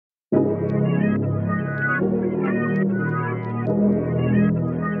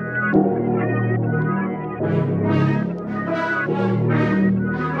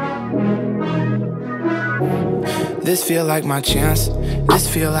This feel like my chance, this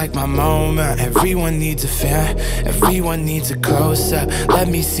feel like my moment. Everyone needs a fan, everyone needs a close-up. Let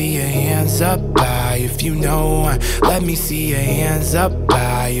me see your hands up high if you know one. Let me see your hands up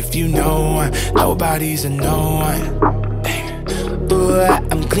high if you know one. Nobody's a no one. Ooh,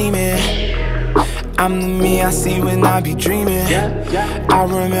 I'm gleaming, I'm the me I see when I be dreaming. I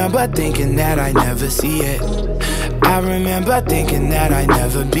remember thinking that I never see it. I remember thinking that I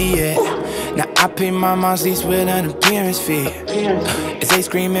never be it. Now I pay my mom's lease with an appearance fee. If they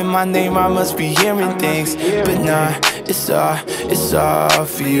screaming my name, I must be hearing things. But nah, it's all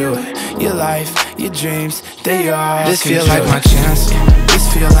for you. Your life, your dreams, they all. This feel like my chance, this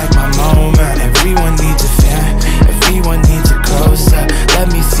feel like my moment. Everyone needs a fan, everyone needs a close-up.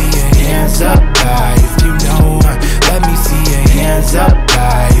 Let me see your hands up high if you know one. Let me see your hands up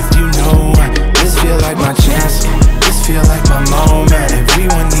high if you know one. This feel like my chance, this feel like my moment.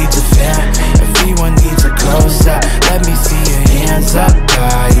 Everyone needs a fan, everyone needs a close-up. Let me see your hands up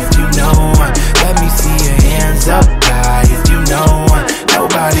high if you know one. Let me see your hands up high if you know one.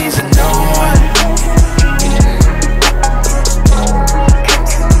 Nobody's a no one.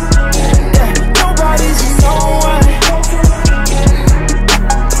 Yeah, nobody's a no one.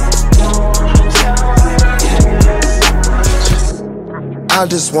 I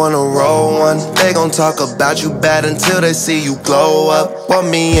just wanna roll one. They gon' talk about you bad until they see you glow up. Want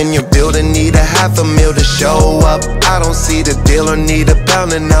me in your building, need $500,000 to show up. I don't see the deal or need a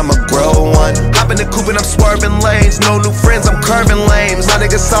pound and I'ma grow one. Hop in the coupe and I'm swerving lanes. No new friends, I'm curving lanes. My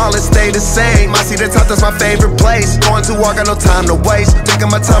niggas solid, stay the same. I see the top, that's my favorite place. Going to walk, got no time to waste. Taking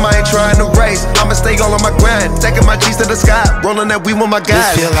my time, I ain't trying to race. I'ma stay all on my grind. Taking my G's to the sky. Rolling that weed with my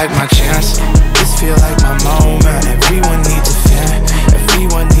guys. This feel like my chance, this feel like my moment. Everyone needs a fan,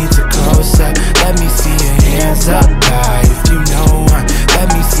 everyone needs a close-up. Let me see your hands up high if you know one.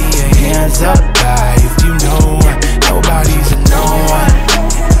 Let me see your hands up high if you know one. Nobody's a no one.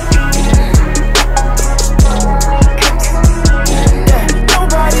 Yeah,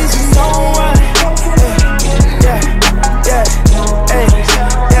 nobody's a no one. Yeah, yeah, hey,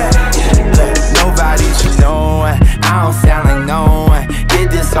 yeah. Look, nobody's a no one. I don't sound like no one.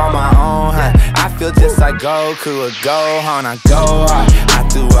 Get this on my own, huh? I feel just like Goku or Gohan, I go hard. I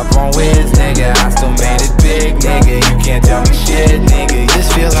threw up on Wiz, nigga, I still made it big, nigga. You can't tell me shit, nigga.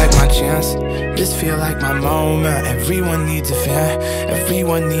 This feel like my chance, this feel like my moment. Everyone needs a fan,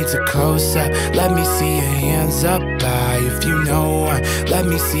 everyone needs a close-up. Let me see your hands up high if you know one. Let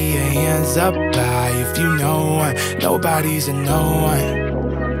me see your hands up high if you know one. Nobody's a no one.